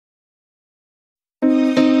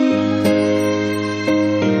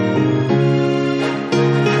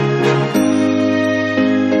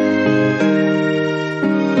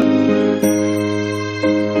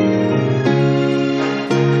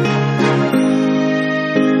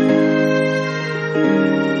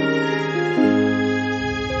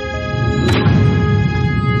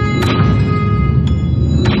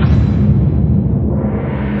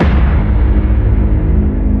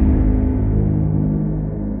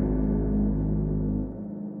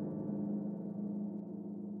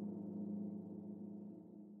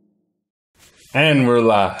And we're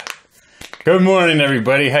live. Good morning,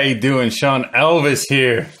 everybody. How you doing? Sean Elvis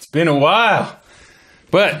here. It's been a while,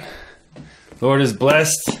 but Lord has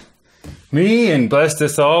blessed me and blessed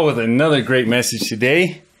us all with another great message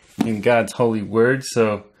today in God's holy word.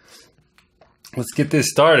 So let's get this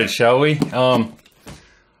started, shall we? I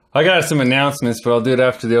got some announcements, but I'll do it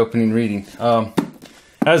after the opening reading.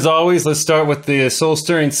 As always, let's start with the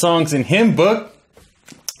soul-stirring songs and hymn book.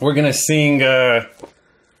 We're going to sing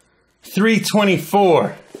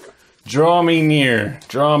 324, Draw Me Near,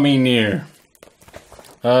 Draw Me Near.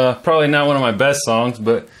 Probably not one of my best songs,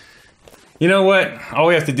 but you know what? All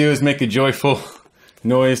we have to do is make a joyful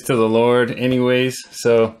noise to the Lord anyways.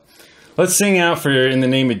 So let's sing out for in the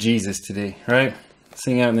name of Jesus today, right?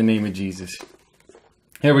 Sing out in the name of Jesus.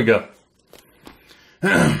 Here we go.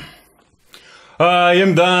 I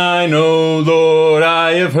am thine, O Lord,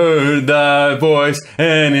 I have heard thy voice,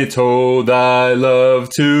 and it told thy love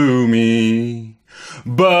to me.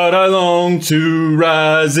 But I long to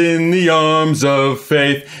rise in the arms of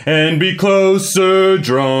faith, and be closer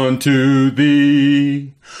drawn to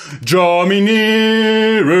thee. Draw me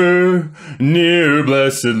nearer, near,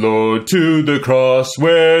 blessed Lord, to the cross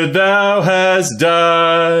where thou hast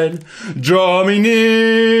died. Draw me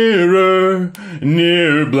nearer,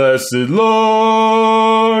 near, blessed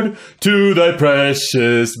Lord, to thy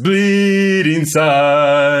precious bleeding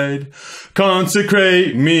side.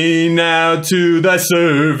 Consecrate me now to thy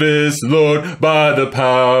service, Lord, by the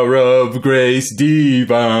power of grace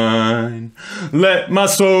divine. Let my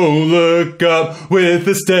soul look up with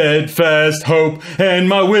a steadfast hope, and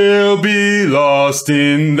my will be lost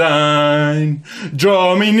in thine.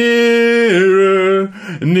 Draw me nearer,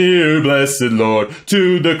 near, blessed Lord,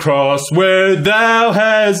 to the cross where thou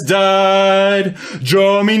hast died.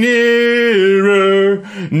 Draw me nearer,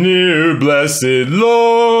 near, blessed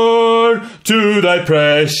Lord, to thy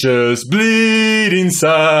precious bleeding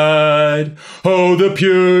side. Oh, the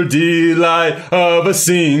pure delight of a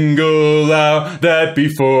single hour that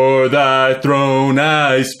before thy throne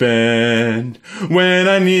I spend. When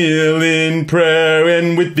I kneel in prayer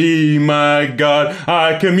and with thee, my God,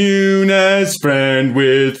 I commune as friend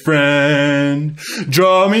with friend.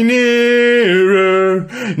 Draw me nearer,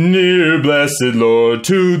 near, blessed Lord,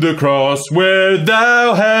 to the cross where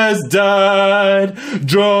thou hast died.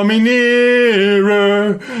 Draw me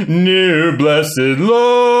nearer, near, blessed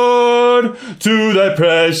Lord, to thy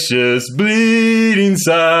precious bleeding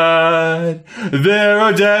side. There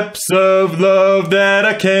are depths of love that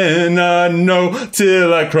I cannot know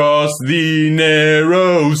till I cross the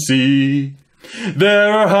narrow sea.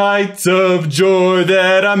 There are heights of joy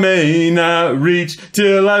that I may not reach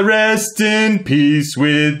till I rest in peace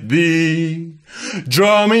with thee.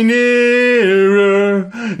 Draw me nearer,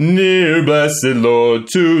 near, blessed Lord,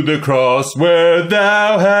 to the cross where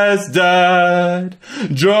thou hast died.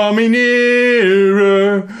 Draw me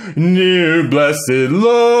nearer, near, blessed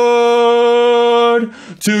Lord,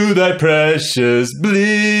 to thy precious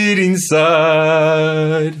bleeding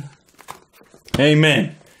side.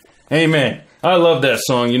 Amen. Amen. I love that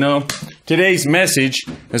song, you know. Today's message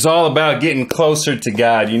is all about getting closer to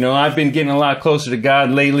God. You know, I've been getting a lot closer to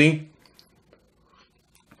God lately.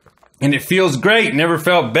 And it feels great. Never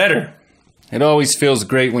felt better. It always feels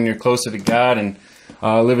great when you're closer to God and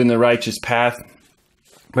living the righteous path.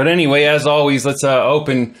 But anyway, as always, let's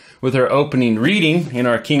open with our opening reading in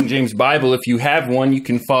our King James Bible. If you have one, you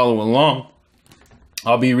can follow along.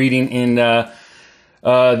 I'll be reading in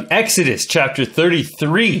Exodus chapter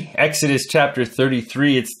 33. Exodus chapter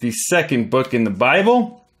 33. It's the second book in the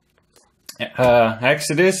Bible.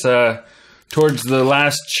 Exodus, towards the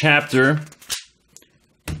last chapter.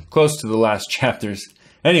 Close to the last chapters.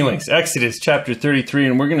 Anyways, Exodus chapter 33,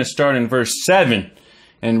 and we're going to start in verse 7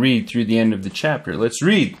 and read through the end of the chapter. Let's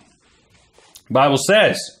read. The Bible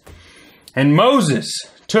says, "And Moses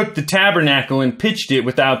took the tabernacle and pitched it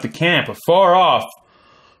without the camp, afar off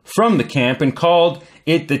from the camp, and called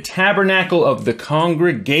it the tabernacle of the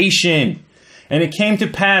congregation. And it came to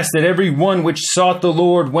pass that every one which sought the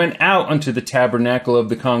Lord went out unto the tabernacle of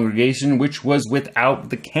the congregation, which was without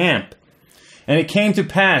the camp. And it came to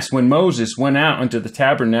pass, when Moses went out unto the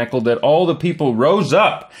tabernacle, that all the people rose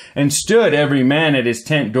up, and stood every man at his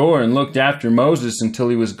tent door, and looked after Moses until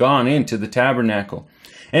he was gone into the tabernacle.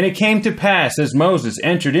 And it came to pass, as Moses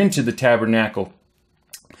entered into the tabernacle,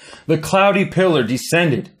 the cloudy pillar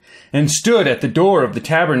descended, and stood at the door of the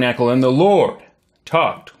tabernacle, and the Lord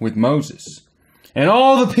talked with Moses. And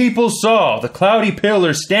all the people saw the cloudy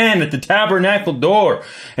pillar stand at the tabernacle door,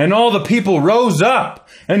 and all the people rose up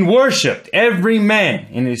and worshipped, every man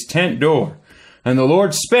in his tent door. And the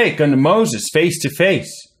Lord spake unto Moses face to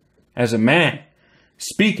face, as a man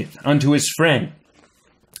speaketh unto his friend.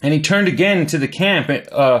 And he turned again to the camp,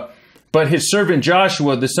 but his servant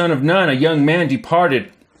Joshua, the son of Nun, a young man,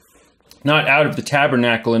 departed not out of the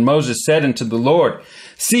tabernacle. And Moses said unto the Lord,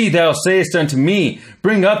 See, thou sayest unto me,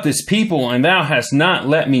 Bring up this people, and thou hast not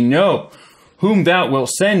let me know whom thou wilt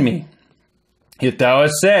send me. Yet thou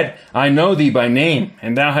hast said, I know thee by name,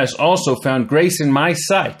 and thou hast also found grace in my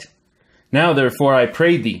sight. Now therefore I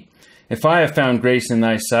pray thee, if I have found grace in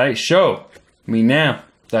thy sight, show me now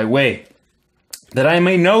thy way, that I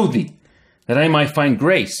may know thee, that I might find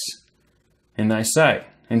grace in thy sight.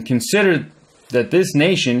 And consider that this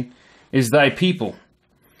nation is thy people.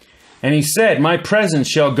 And he said, My presence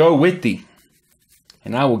shall go with thee,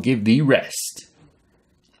 and I will give thee rest.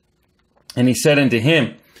 And he said unto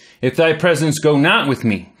him, If thy presence go not with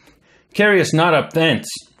me, carry us not up hence.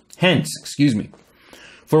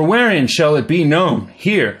 For wherein shall it be known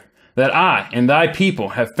here that I and thy people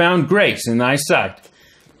have found grace in thy sight?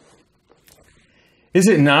 Is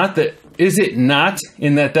it not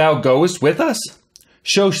in that thou goest with us?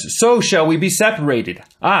 So shall we be separated,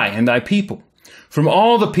 I and thy people, from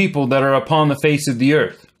all the people that are upon the face of the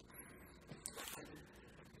earth.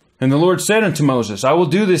 And the Lord said unto Moses, I will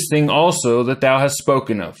do this thing also that thou hast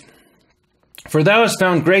spoken of. For thou hast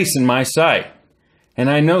found grace in my sight, and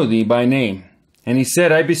I know thee by name. And he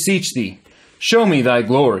said, I beseech thee, show me thy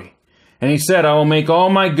glory. And he said, I will make all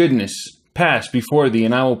my goodness pass before thee,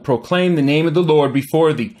 and I will proclaim the name of the Lord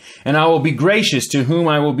before thee. And I will be gracious to whom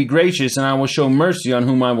I will be gracious, and I will show mercy on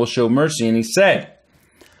whom I will show mercy. And he said,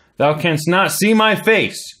 Thou canst not see my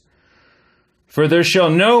face, for there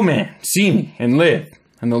shall no man see me and live.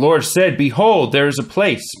 And the Lord said, Behold, there is a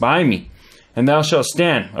place by me, and thou shalt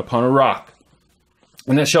stand upon a rock.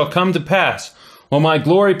 And it shall come to pass, while my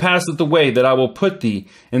glory passeth away, that I will put thee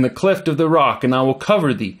in the cleft of the rock, and I will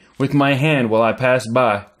cover thee with my hand while I pass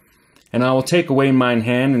by. And I will take away mine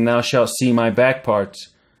hand, and thou shalt see my back parts,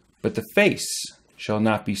 but the face shall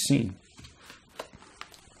not be seen.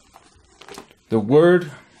 The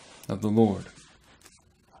word of the Lord.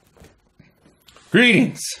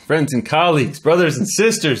 Greetings, friends and colleagues, brothers and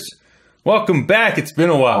sisters. Welcome back. It's been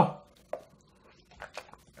a while.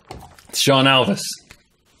 It's Sean Alvis.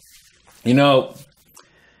 You know,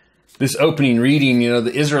 this opening reading,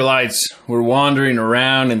 the Israelites were wandering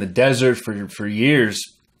around in the desert for years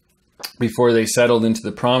before they settled into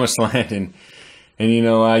the promised land. And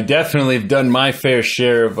I definitely have done my fair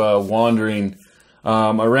share of wandering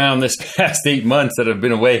around this past 8 months that I've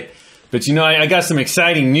been away. But, I got some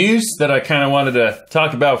exciting news that I kind of wanted to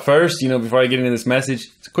talk about first, before I get into this message.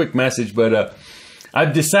 It's a quick message, but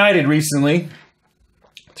I've decided recently,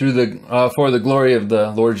 for the glory of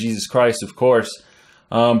the Lord Jesus Christ, of course,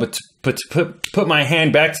 but to put my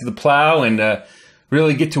hand back to the plow and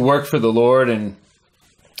really get to work for the Lord. And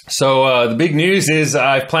so the big news is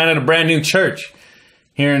I've planted a brand new church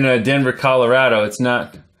here in Denver, Colorado. It's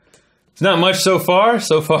not much so far.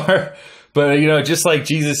 But, just like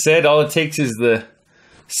Jesus said, all it takes is the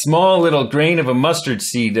small little grain of a mustard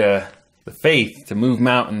seed, the faith to move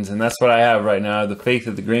mountains. And that's what I have right now, the faith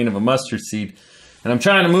of the grain of a mustard seed. And I'm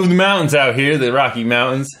trying to move the mountains out here, the Rocky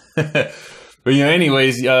Mountains. But,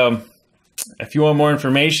 anyways, if you want more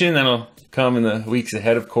information, that'll come in the weeks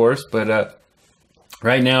ahead, of course. But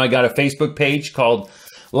right now I got a Facebook page called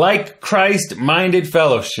Like Christ Minded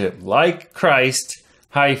Fellowship. Like Christ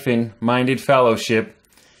Minded Fellowship.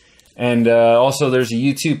 And also there's a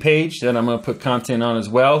YouTube page that I'm going to put content on as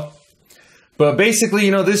well. But basically,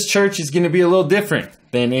 this church is going to be a little different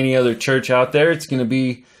than any other church out there. It's going to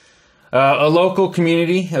be a local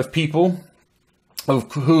community of people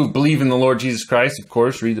who believe in the Lord Jesus Christ, of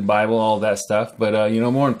course, read the Bible, all that stuff. But,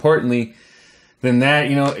 more importantly than that,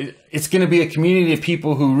 it's going to be a community of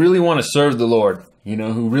people who really want to serve the Lord,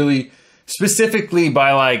 who really specifically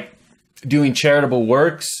by doing charitable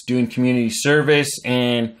works, doing community service,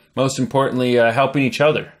 and most importantly, helping each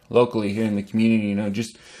other locally here in the community,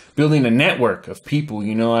 just building a network of people.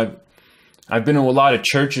 I've been to a lot of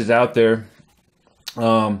churches out there,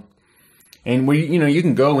 and where, you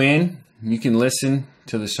can go in, you can listen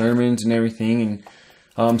to the sermons and everything.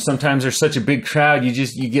 And sometimes there's such a big crowd,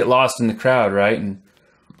 you get lost in the crowd, right? And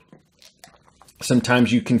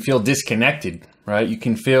sometimes you can feel disconnected, right? You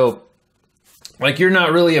can feel like you're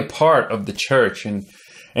not really a part of the church. And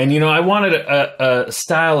I wanted a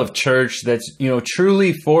style of church that's,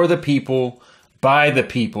 truly for the people, by the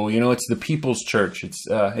people. It's the people's church.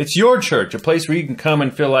 It's your church, a place where you can come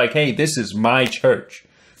and feel like, hey, this is my church,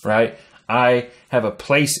 right? I have a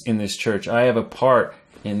place in this church. I have a part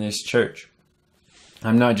in this church.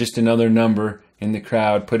 I'm not just another number in the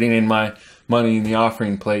crowd putting in my money in the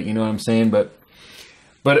offering plate. You know what I'm saying? But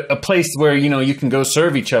but a place where, you can go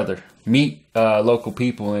serve each other, meet local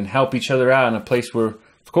people and help each other out, in a place where,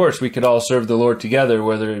 of course, we could all serve the Lord together,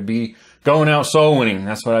 whether it be going out soul winning.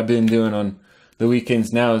 That's what I've been doing on the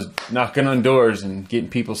weekends now, is knocking on doors and getting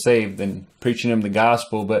people saved and preaching them the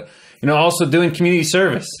gospel. But, also doing community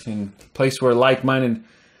service in a place where like-minded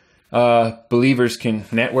believers can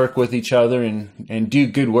network with each other and do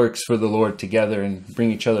good works for the Lord together and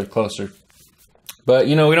bring each other closer. But,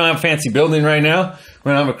 we don't have a fancy building right now.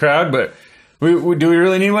 We don't have a crowd, but do we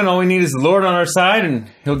really need one? All we need is the Lord on our side, and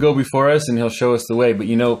He'll go before us and He'll show us the way. But,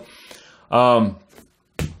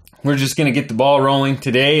 we're just going to get the ball rolling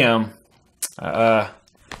today.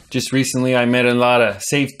 Just recently I met a lot of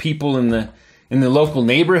saved people in the local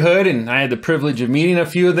neighborhood, and I had the privilege of meeting a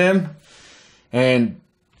few of them. And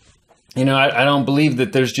I don't believe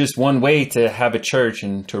that there's just one way to have a church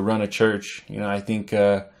and to run a church. I think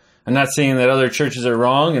I'm not saying that other churches are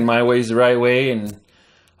wrong and my way is the right way, and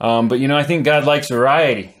but I think God likes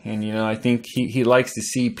variety, and I think He likes to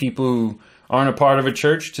see people who aren't a part of a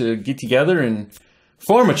church to get together and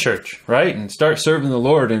form a church, right? And start serving the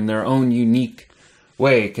Lord in their own unique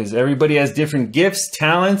way, because everybody has different gifts,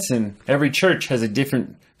 talents, and every church has a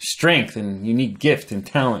different strength and unique gift and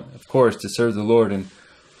talent, of course, to serve the Lord. And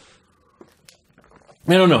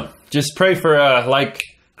I don't know, just pray for like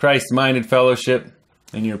Christ-minded fellowship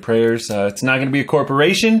in your prayers. It's not going to be a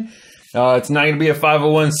corporation. It's not going to be a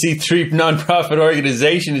 501c3 nonprofit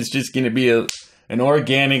organization. It's just going to be an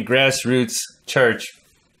organic grassroots church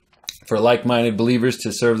for like-minded believers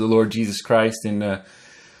to serve the Lord Jesus Christ. And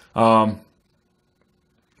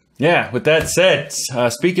with that said,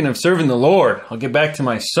 speaking of serving the Lord, I'll get back to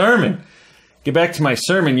my sermon. Who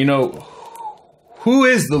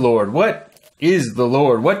is the Lord? What is the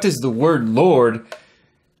Lord? What does the word Lord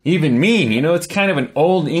even mean? It's kind of an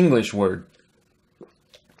old English word.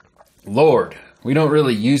 Lord. We don't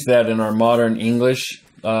really use that in our modern English,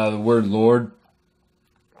 the word Lord.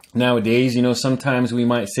 Nowadays, sometimes we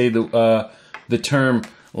might say the term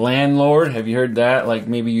landlord. Have you heard that? Like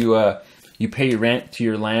maybe you pay rent to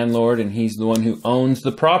your landlord and he's the one who owns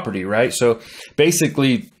the property, right? So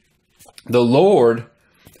basically, the Lord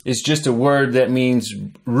is just a word that means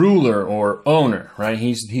ruler or owner, right?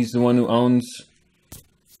 He's the one who owns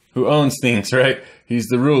things, right? He's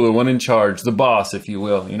the ruler, one in charge, the boss, if you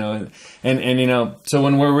will, and so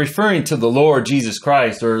when we're referring to the Lord Jesus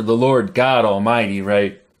Christ or the Lord God Almighty,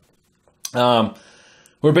 right?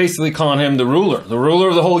 We're basically calling Him the ruler of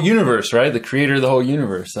the whole universe, right? The creator of the whole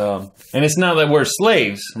universe. And it's not that we're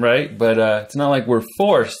slaves, right? But it's not like we're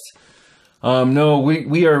forced. No,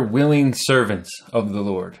 we are willing servants of the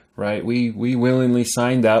Lord, right? We willingly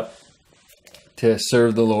signed up to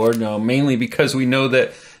serve the Lord, mainly because we know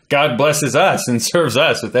that God blesses us and serves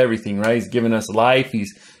us with everything, right? He's given us life.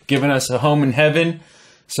 He's given us a home in heaven.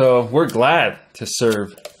 So we're glad to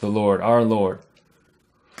serve the Lord, our Lord.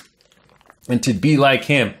 And to be like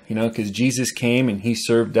Him, because Jesus came and He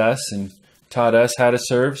served us and taught us how to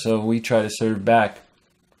serve. So we try to serve back.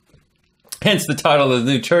 Hence the title of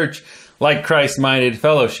the new church, Like Christ-Minded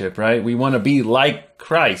Fellowship, right? We want to be like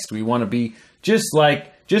Christ. We want to be just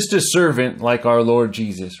a servant like our Lord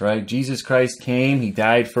Jesus, right? Jesus Christ came. He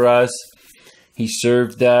died for us. He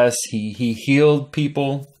served us. He healed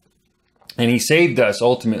people. And He saved us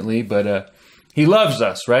ultimately. But He loves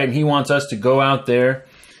us, right? And He wants us to go out there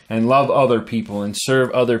and love other people and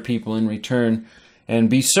serve other people in return and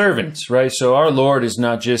be servants, right? So our Lord is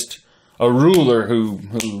not just a ruler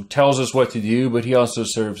who tells us what to do, but He also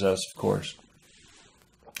serves us, of course.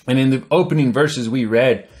 And in the opening verses we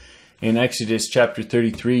read in Exodus chapter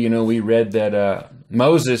 33, we read that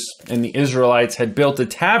Moses and the Israelites had built a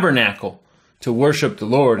tabernacle to worship the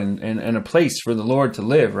Lord and a place for the Lord to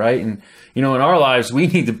live, right? And, in our lives, we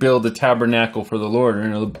need to build a tabernacle for the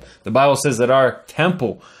Lord. The Bible says that our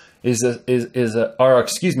temple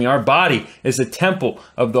our body is a temple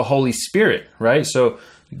of the Holy Spirit, right? So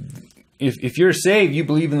if you're saved, you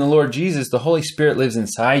believe in the Lord Jesus, the Holy Spirit lives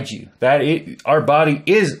inside you. Our body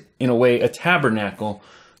is, in a way, a tabernacle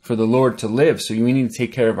for the Lord to live. So we need to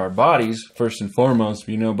take care of our bodies first and foremost,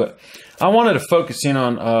 but I wanted to focus in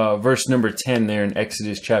on verse number 10 there in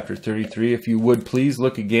Exodus chapter 33. If you would, please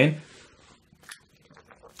look again.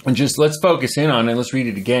 And just let's focus in on it. Let's read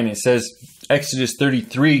it again. It says, Exodus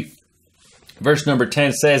 33, verse number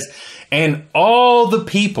 10 says, "And all the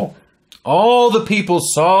people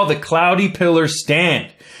saw the cloudy pillar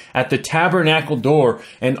stand at the tabernacle door,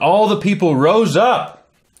 and all the people rose up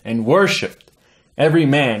and worshipped, every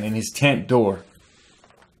man in his tent door."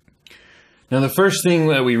 Now, the first thing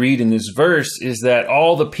that we read in this verse is that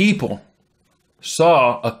all the people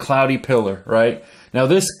saw a cloudy pillar, right? Now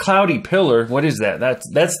this cloudy pillar, what is that?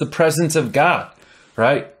 That's the presence of God,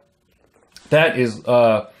 right? That is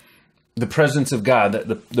the presence of God.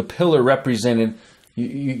 The pillar represented,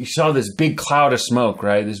 you saw this big cloud of smoke,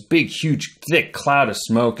 right? This big, huge, thick cloud of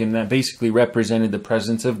smoke, and that basically represented the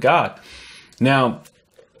presence of God. Now,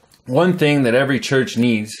 one thing that every church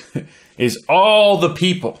needs is all the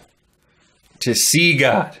people to see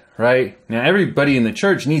God, right? Now, everybody in the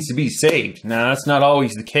church needs to be saved. Now, that's not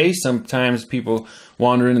always the case. Sometimes people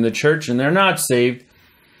wander into the church and they're not saved.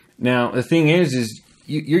 Now, the thing is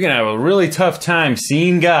you're going to have a really tough time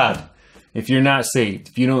seeing God if you're not saved.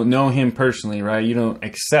 If you don't know him personally, right? You don't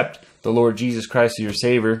accept the Lord Jesus Christ as your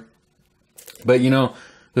Savior. But,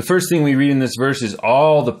 the first thing we read in this verse is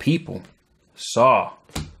all the people saw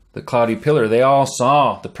the cloudy pillar. They all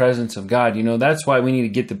saw the presence of God. That's why we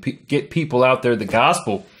need to get people out there the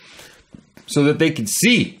gospel so that they can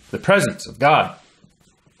see the presence of God.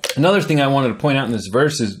 Another thing I wanted to point out in this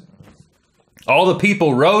verse is all the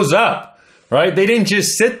people rose up, right? They didn't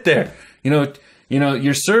just sit there.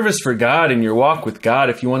 Your service for God and your walk with God,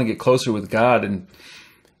 if you want to get closer with God, and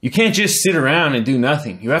you can't just sit around and do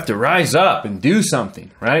nothing. You have to rise up and do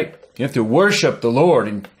something, right? You have to worship the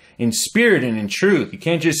Lord in spirit and in truth. You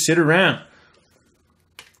can't just sit around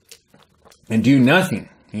and do nothing.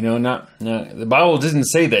 The Bible doesn't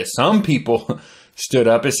say that some people stood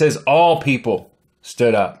up. It says all people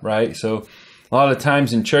stood up, right? So a lot of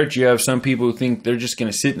times in church, you have some people who think they're just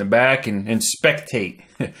going to sit in the back and spectate.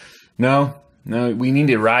 No, we need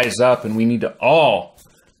to rise up, and we need to all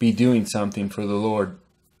be doing something for the Lord.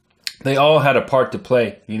 They all had a part to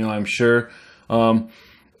play, I'm sure.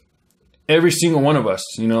 Every single one of us,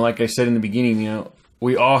 like I said in the beginning,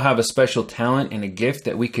 we all have a special talent and a gift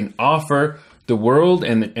that we can offer the world,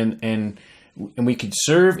 and we can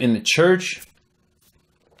serve in the church.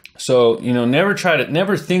 So, never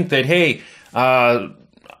think that, hey,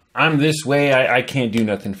 I'm this way, I can't do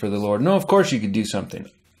nothing for the Lord. No, of course you could do something.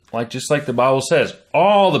 Just like the Bible says,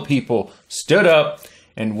 all the people stood up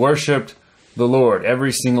and worshiped the Lord,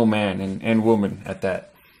 every single man and woman at that.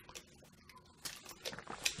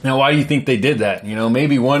 Now, why do you think they did that?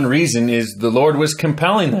 Maybe one reason is the Lord was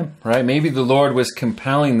compelling them, right? Maybe the Lord was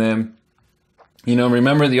compelling them.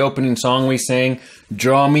 Remember the opening song we sang,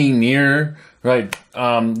 "Draw Me Nearer," right?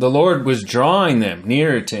 The Lord was drawing them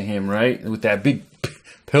nearer to him, right? With that big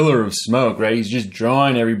pillar of smoke, right? He's just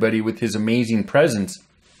drawing everybody with his amazing presence.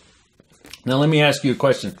 Now, let me ask you a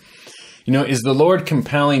question. Is the Lord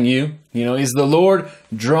compelling you? Is the Lord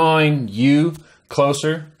drawing you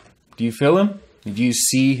closer? Do you feel him? Do you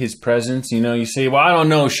see his presence? You say, well, I don't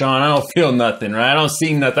know, Sean. I don't feel nothing, right? I don't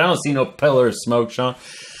see nothing. I don't see no pillar of smoke, Sean.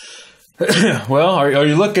 Well, are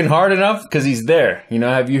you looking hard enough? Because he's there.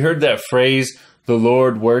 Have you heard that phrase, the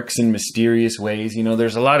Lord works in mysterious ways?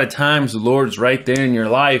 There's a lot of times the Lord's right there in your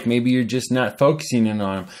life. Maybe you're just not focusing in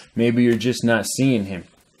on him. Maybe you're just not seeing him.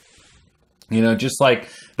 Just like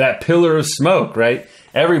that pillar of smoke, right?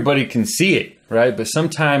 Everybody can see it, right? But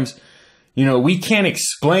sometimes, we can't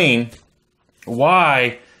explain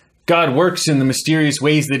why God works in the mysterious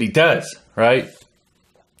ways that he does, right?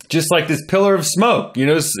 Just like this pillar of smoke,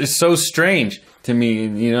 it's so strange to me.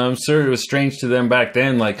 And, I'm sure it was strange to them back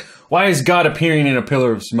then. Like, why is God appearing in a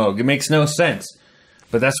pillar of smoke? It makes no sense.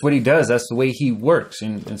 But that's what he does. That's the way he works.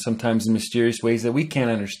 And sometimes in mysterious ways that we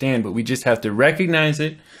can't understand. But we just have to recognize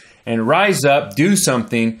it and rise up, do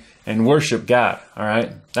something, and worship God. All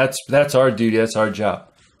right? That's our duty. That's our job.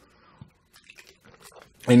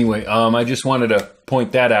 Anyway, I just wanted to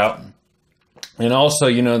point that out. And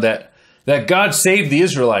also, that God saved the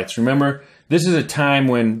Israelites. Remember, this is a time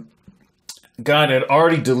when God had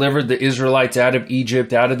already delivered the Israelites out of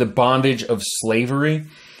Egypt, out of the bondage of slavery.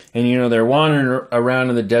 And, they're wandering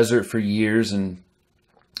around in the desert for years. And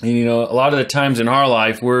a lot of the times in our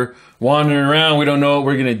life, we're wandering around. We don't know what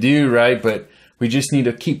we're going to do, right? But we just need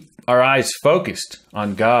to keep our eyes focused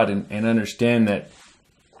on God and understand that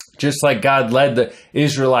just like God led the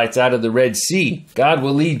Israelites out of the Red Sea, God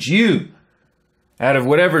will lead you out of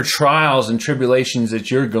whatever trials and tribulations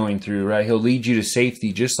that you're going through, right? He'll lead you to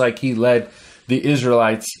safety, just like he led the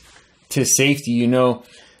Israelites to safety.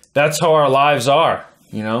 That's how our lives are,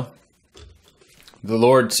 The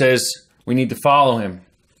Lord says we need to follow him.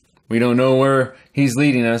 We don't know where he's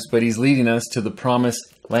leading us, but he's leading us to the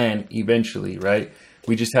promised land eventually, right?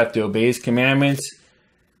 We just have to obey his commandments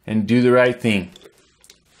and do the right thing.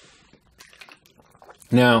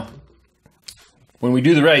 Now, when we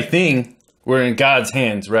do the right thing, we're in God's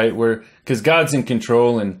hands, right? Because God's in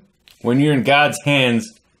control, and when you're in God's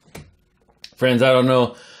hands, friends, I don't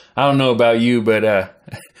know about you, but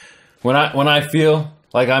when I feel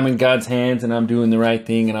like I'm in God's hands and I'm doing the right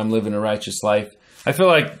thing and I'm living a righteous life, I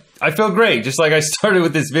feel great. Just like I started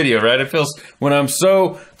with this video, right? When I'm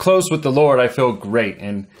so close with the Lord, I feel great.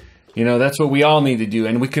 And, you know, that's what we all need to do.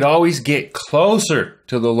 And we could always get closer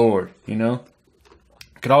to the Lord, you know?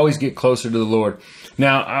 Could always get closer to the Lord.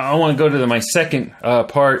 Now, I want to go to my second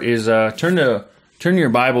part is turn your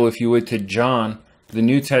Bible, if you would, to John, the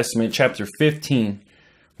New Testament, chapter 15.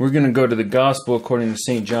 We're going to go to the Gospel according to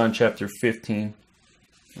St. John, chapter 15.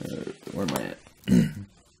 Where am I at?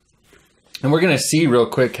 And we're going to see real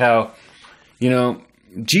quick how, you know,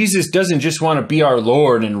 Jesus doesn't just want to be our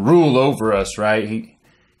Lord and rule over us, right?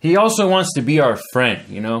 He also wants to be our friend,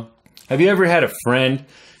 you know? Have you ever had a friend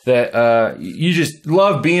that you just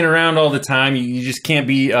love being around all the time? You just can't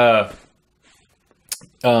be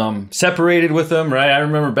separated with them, right? I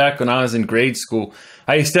remember back when I was in grade school,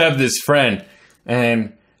 I used to have this friend,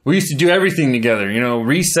 and we used to do everything together, you know,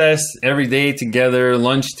 recess every day together,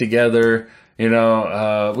 lunch together, you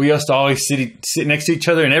know, we used to always sit next to each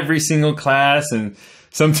other in every single class, and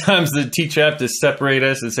sometimes the teacher had to separate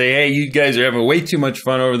us and say, hey, you guys are having way too much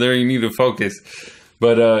fun over there, you need to focus.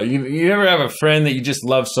 But you ever have a friend that you just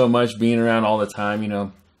love so much being around all the time, you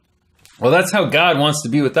know? Well, that's how God wants to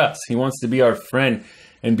be with us. He wants to be our friend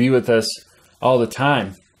and be with us all the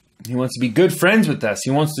time. He wants to be good friends with us.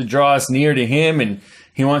 He wants to draw us near to Him, and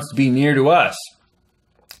He wants to be near to us.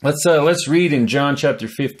 Let's read in John chapter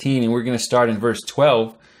 15, and we're going to start in verse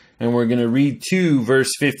 12, and we're going to read to verse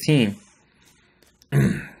 15.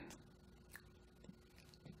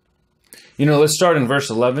 You know, let's start in verse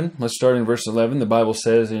 11. Let's start in verse 11. The Bible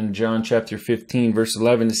says in John chapter 15, verse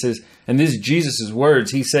 11, it says, and this is Jesus' words.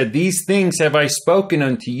 He said, these things have I spoken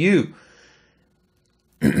unto you,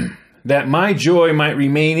 that my joy might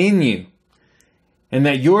remain in you, and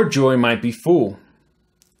that your joy might be full.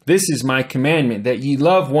 This is my commandment, that ye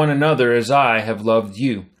love one another as I have loved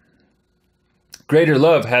you. Greater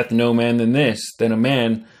love hath no man than this, that a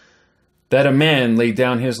man lay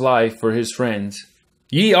down his life for his friends.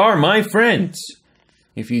 Ye are my friends,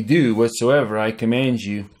 if ye do whatsoever I command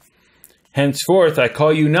you. Henceforth I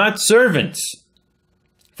call you not servants,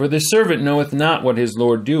 for the servant knoweth not what his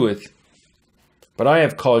Lord doeth, but I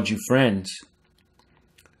have called you friends.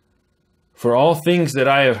 For all things that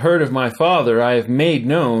I have heard of my Father I have made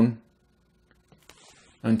known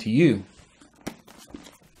unto you.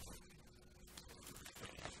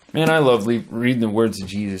 Man, I love reading the words of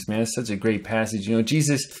Jesus, man. It's such a great passage. You know,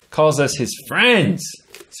 Jesus calls us His friends.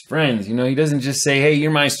 His friends. You know, He doesn't just say, hey,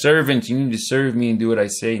 you're my servant, you need to serve me and do what I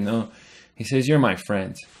say. No, He says, you're my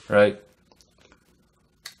friends, right?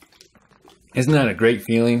 Isn't that a great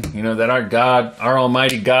feeling? You know, that our God, our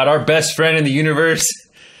Almighty God, our best friend in the universe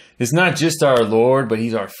is not just our Lord, but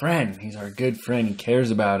He's our friend. He's our good friend. He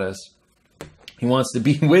cares about us. He wants to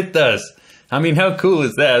be with us. I mean, how cool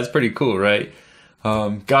is that? It's pretty cool, right?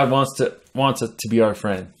 God wants us to be our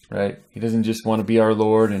friend, right? He doesn't just want to be our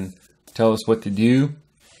Lord and tell us what to do.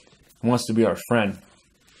 He wants to be our friend.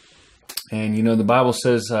 And, you know, the Bible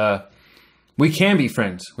says we can be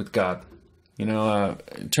friends with God. You know,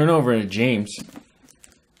 turn over into James.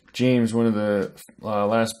 James, one of the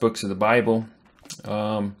last books of the Bible.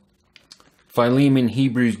 Philemon,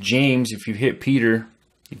 Hebrews, James. If you hit Peter,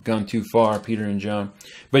 you've gone too far, Peter and John.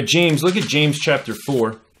 But James, look at James chapter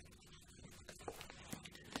 4.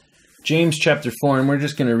 James chapter 4, and we're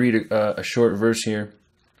just going to read a short verse here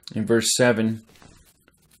in verse 7.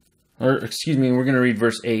 Or, excuse me, we're going to read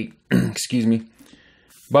verse 8. Excuse me.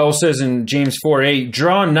 The Bible says in James 4:8,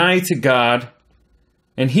 draw nigh to God,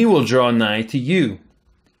 and He will draw nigh to you.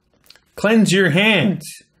 Cleanse your hands,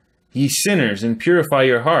 ye sinners, and purify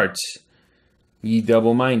your hearts, ye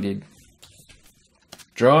double-minded.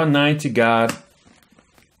 Draw nigh to God,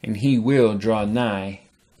 and He will draw nigh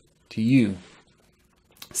to you.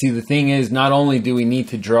 See, the thing is, not only do we need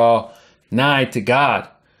to draw nigh to God,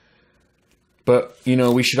 but, you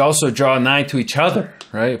know, we should also draw nigh to each other,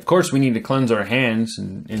 right? Of course, we need to cleanse our hands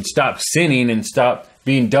and stop sinning and stop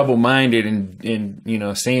being double-minded and, you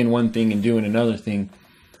know, saying one thing and doing another thing.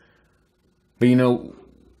 But, you know,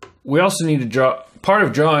 we also need to draw, part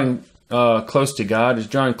of drawing close to God is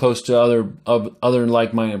drawing close to other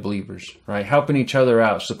like-minded believers, right? Helping each other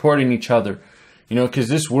out, supporting each other, you know, because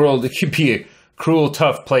this world, it could be a cruel,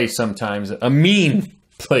 tough place sometimes, a mean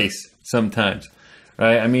place sometimes,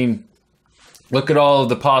 right? I mean, look at all of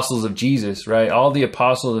the apostles of Jesus, right? All the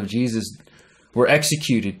apostles of Jesus were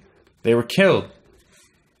executed. They were killed.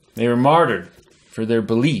 They were martyred for their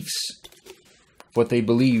beliefs, what they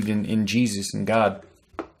believed in Jesus and God.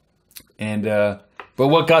 And but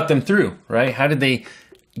what got them through, right? How did they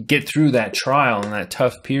get through that trial and that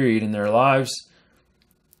tough period in their lives?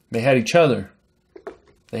 They had each other.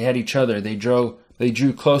 They had each other. They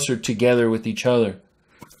drew closer together with each other.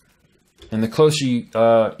 And the closer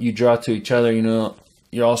you draw to each other,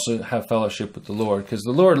 you also have fellowship with the Lord, because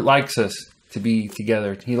the Lord likes us to be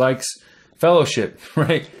together. He likes fellowship,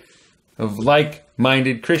 right? Of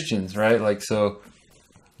like-minded Christians, right?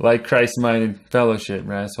 Like Christ-minded fellowship,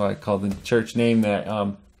 right? That's why I called the church name that.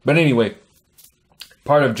 But anyway,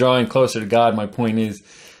 part of drawing closer to God, my point is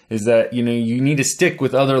that, you need to stick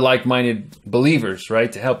with other like-minded believers,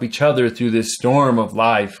 right? To help each other through this storm of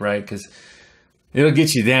life, right? Because it'll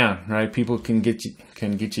get you down, right? People can get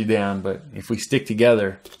you down, but if we stick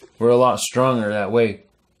together, we're a lot stronger that way.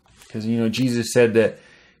 Because, Jesus said that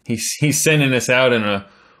he's sending us out in a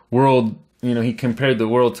world, he compared the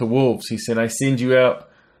world to wolves. He said, I send you out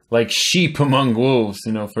like sheep among wolves,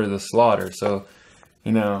 for the slaughter. So,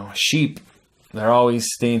 sheep, they're always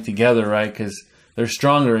staying together, right? Because they're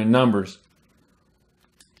stronger in numbers.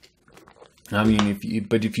 I mean,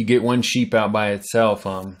 if you get one sheep out by itself,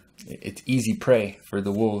 it's easy prey for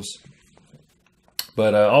the wolves.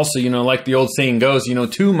 But also, like the old saying goes,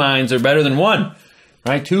 two minds are better than one,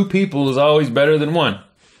 right? Two people is always better than one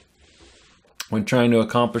when trying to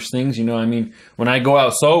accomplish things. When I go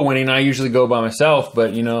out soul winning, I usually go by myself,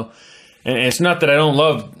 but, and it's not that I don't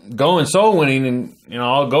love going soul winning, and,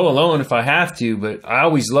 I'll go alone if I have to, but I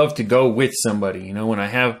always love to go with somebody. When I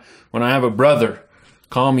have a brother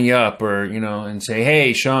call me up, or, and say,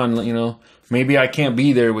 hey, Sean, maybe I can't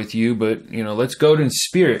be there with you, but, let's go in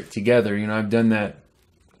spirit together. I've done that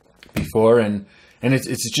before, and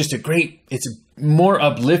it's just it's a more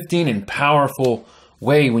uplifting and powerful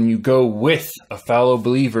way when you go with a fellow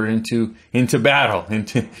believer into battle,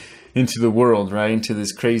 into the world, right? Into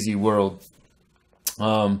this crazy world.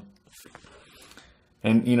 And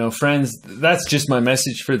friends, that's just my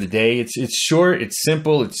message for the day. It's short, it's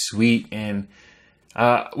simple, it's sweet, and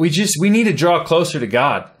we need to draw closer to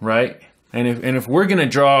God, right? And if we're going to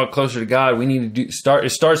draw closer to God, we need to start. It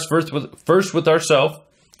starts first with ourselves,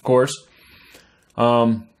 of course.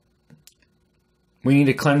 We need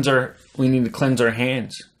to cleanse our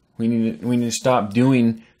hands. We need to stop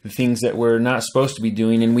doing the things that we're not supposed to be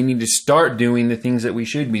doing, and we need to start doing the things that we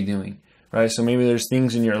should be doing, right? So maybe there's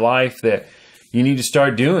things in your life that you need to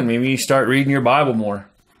start doing. Maybe you start reading your Bible more,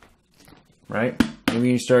 right?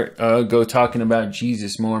 Maybe you start go talking about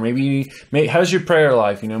Jesus more. How's your prayer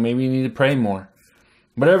life? Maybe you need to pray more.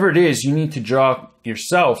 Whatever it is, you need to draw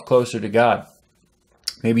yourself closer to God.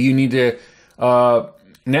 Maybe you need to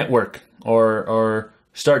network or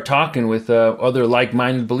start talking with other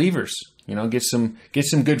like-minded believers. Get some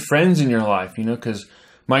good friends in your life. Because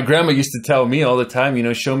my grandma used to tell me all the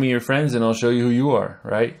time, show me your friends and I'll show you who you are,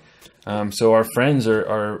 right? So our friends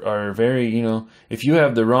are very, if you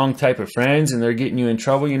have the wrong type of friends and they're getting you in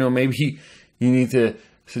trouble, maybe you need to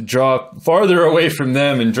draw farther away from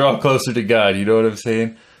them and draw closer to God. You know what I'm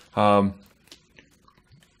saying?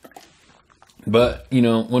 But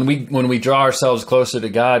when we draw ourselves closer to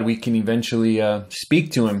God, we can eventually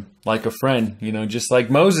speak to Him like a friend. Just like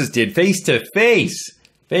Moses did, face to face.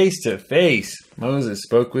 Moses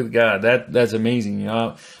spoke with God. That's amazing.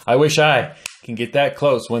 I wish I can get that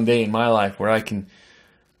close one day in my life where I can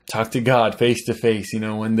talk to God face to face.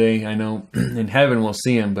 One day I know in heaven we'll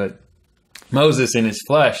see Him, but Moses in his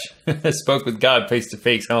flesh spoke with God face to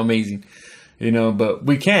face. How amazing. But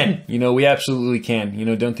we can. We absolutely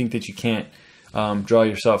can. Don't think that you can't draw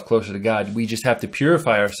yourself closer to God. We just have to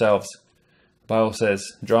purify ourselves. The Bible says,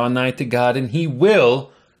 draw nigh to God and He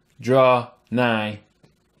will draw nigh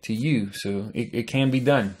to you. So it can be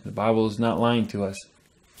done. The Bible is not lying to us.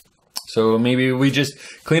 So maybe we just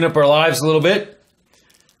clean up our lives a little bit,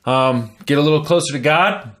 get a little closer to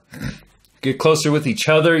God, get closer with each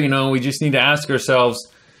other. We just need to ask ourselves,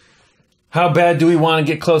 how bad do we want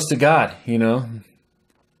to get close to God,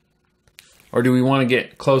 Or do we want to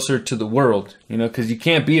get closer to the world, because you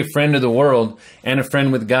can't be a friend of the world and a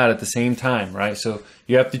friend with God at the same time, right? So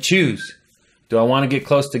you have to choose. Do I want to get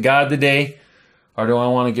close to God today, or do I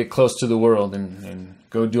want to get close to the world and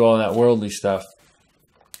go do all that worldly stuff?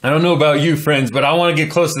 I don't know about you, friends, but I want to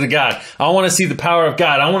get closer to God. I want to see the power of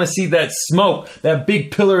God. I want to see that smoke, that big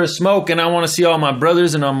pillar of smoke, and I want to see all my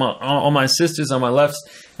brothers and all my sisters on my left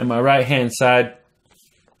and my right hand side.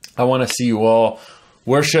 I want to see you all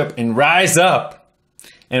worship and rise up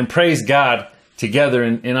and praise God together.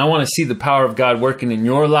 And I want to see the power of God working in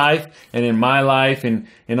your life and in my life and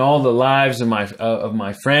in all the lives of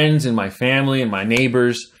my friends and my family and my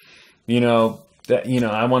neighbors.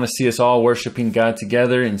 I want to see us all worshiping God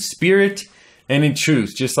together in spirit and in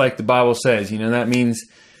truth, just like the Bible says. That means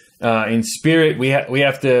in spirit we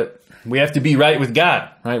have to be right with God,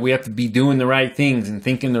 right? We have to be doing the right things and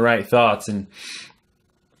thinking the right thoughts. And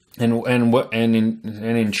And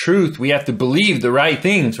in truth, we have to believe the right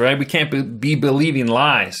things, right? We can't be believing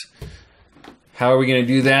lies. How are we going to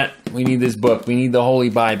do that? We need this book. We need the Holy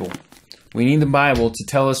Bible. We need the Bible to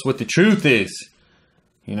tell us what the truth is.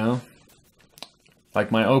 You know,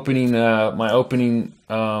 like my opening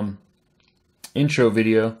intro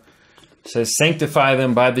video says, "Sanctify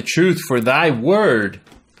them by the truth, for Thy word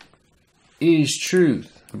is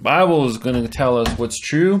truth." The Bible is going to tell us what's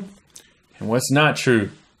true and what's not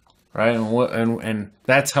true, right? And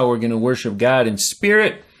that's how we're going to worship God in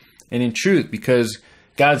spirit and in truth, because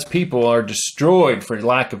God's people are destroyed for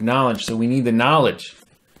lack of knowledge. So we need the knowledge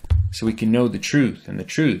so we can know the truth, and the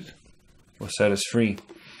truth will set us free.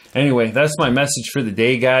 Anyway, that's my message for the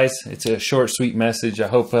day, guys. It's a short, sweet message. I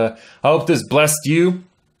hope this blessed you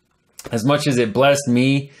as much as it blessed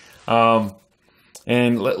me.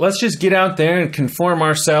 And let's just get out there and conform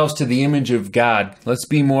ourselves to the image of God. Let's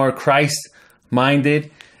be more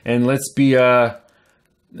Christ-minded, and let's be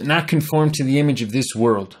not conformed to the image of this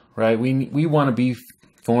world, right? We want to be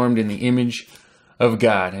formed in the image of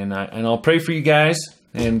God. And I'll pray for you guys.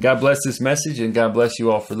 And God bless this message, and God bless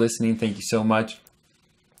you all for listening. Thank you so much.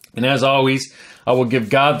 And as always, I will give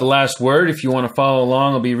God the last word. If you want to follow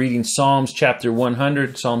along, I'll be reading Psalms chapter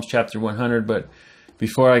 100. But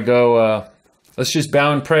before I go, let's just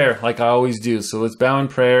bow in prayer like I always do. So let's bow in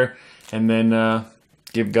prayer and then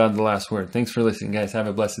give God the last word. Thanks for listening, guys. Have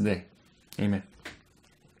a blessed day. Amen.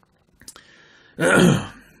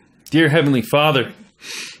 Dear Heavenly Father,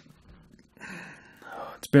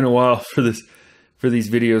 it's been a while for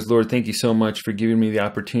these videos, Lord. Thank you so much for giving me the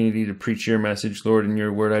opportunity to preach your message, Lord, and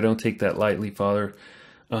your word. I don't take that lightly, Father.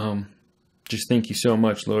 Just thank you so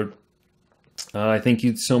much, Lord. I thank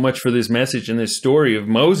you so much for this message and this story of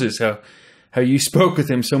Moses, how you spoke with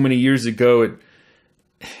him so many years ago.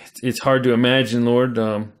 It's hard to imagine, Lord,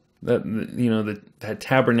 that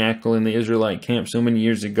tabernacle in the Israelite camp so many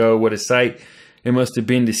years ago. What a sight it must have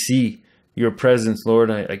been to see your presence,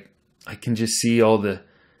 Lord. I can just see all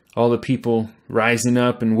the people rising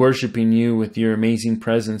up and worshiping you with your amazing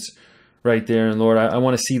presence right there. And Lord, I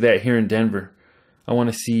want to see that here in Denver. I want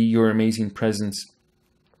to see your amazing presence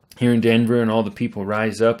here in Denver, and all the people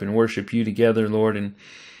rise up and worship you together, Lord. And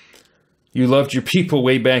you loved your people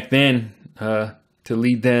way back then to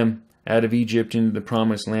lead them out of Egypt into the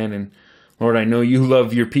promised land. And Lord, I know you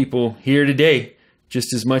love your people here today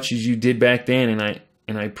just as much as you did back then.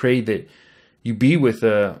 And I pray that you be with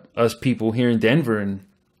us people here in Denver,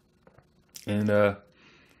 and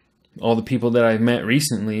all the people that I've met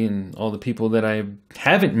recently, and all the people that I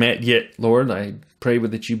haven't met yet, Lord. I pray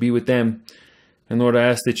that you be with them. And Lord, I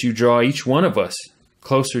ask that you draw each one of us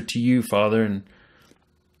closer to you, Father,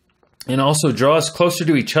 and also draw us closer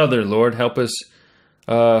to each other, Lord. Help us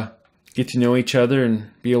get to know each other and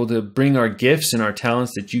be able to bring our gifts and our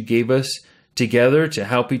talents that you gave us together to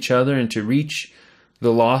help each other and to reach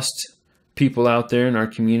the lost people out there in our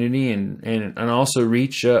community, and also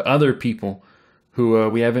reach other people who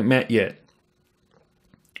we haven't met yet.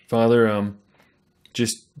 Father,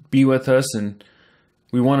 just be with us, and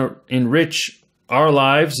we want to enrich our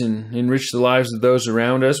lives and enrich the lives of those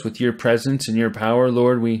around us with your presence and your power,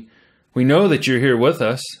 Lord. We know that you're here with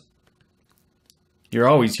us. You're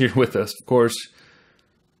always here with us, of course.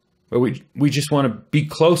 But we just want to be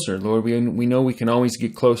closer, Lord. We know we can always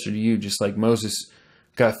get closer to you, just like Moses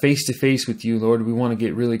got face to face with you, Lord. We want to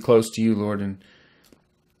get really close to you, Lord, and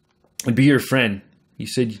be your friend. You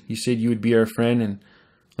said you would be our friend, and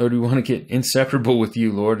Lord, we want to get inseparable with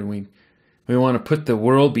you, Lord, and we want to put the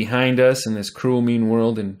world behind us in this cruel, mean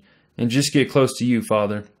world, and just get close to you,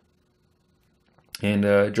 Father,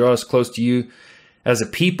 and draw us close to you as a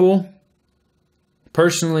people,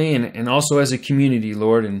 personally, and also as a community,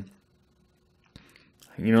 Lord. And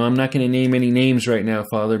I'm not going to name any names right now,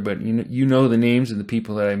 Father, but you know the names of the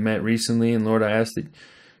people that I met recently. And Lord, I ask that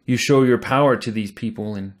you show your power to these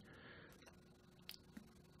people and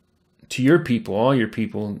to your people, all your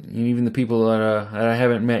people, and even the people that I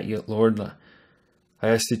haven't met yet, Lord. I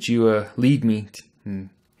ask that you lead me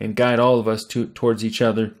and guide all of us towards each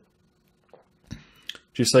other.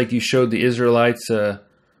 Just like you showed the Israelites the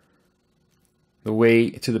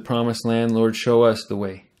way to the promised land, Lord, show us the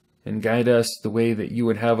way. And guide us the way that you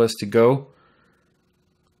would have us to go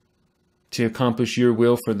to accomplish your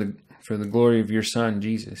will for the glory of your Son,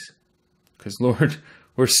 Jesus. Because, Lord,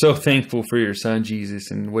 we're so thankful for your Son,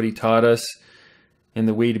 Jesus, and what he taught us and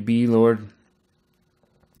the way to be, Lord.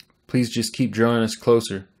 Please just keep drawing us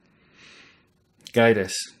closer. Guide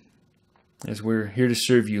us as we're here to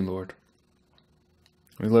serve you, Lord.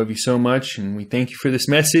 We love you so much, and we thank you for this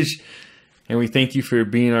message. And we thank you for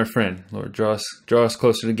being our friend. Lord, draw us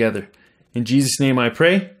closer together. In Jesus' name I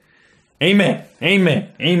pray. Amen.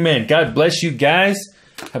 Amen. Amen. God bless you guys.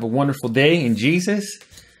 Have a wonderful day in Jesus.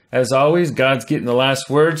 As always, God's getting the last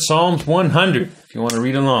word. Psalms 100, if you want to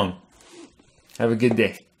read along. Have a good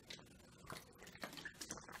day.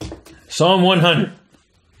 Psalm 100.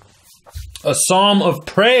 A psalm of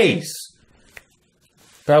praise.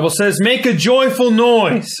 The Bible says, make a joyful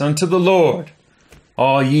noise unto the Lord,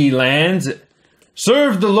 all ye lands.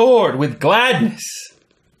 Serve the Lord with gladness.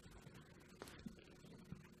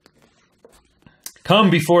 Come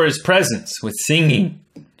before his presence with singing.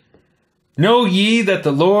 Know ye that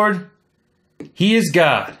the Lord, he is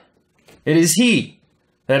God. It is he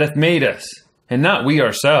that hath made us, and not we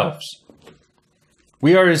ourselves.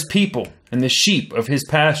 We are his people, and the sheep of his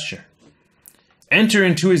pasture. Enter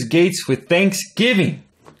into his gates with thanksgiving,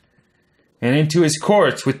 and into his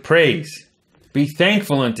courts with praise. Be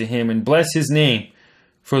thankful unto him, and bless his name,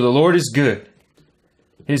 for the Lord is good.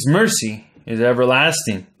 His mercy is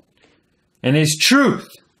everlasting, and his truth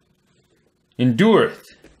endureth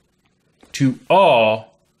to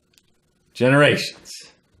all generations.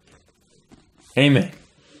 Amen.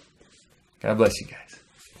 God bless you guys.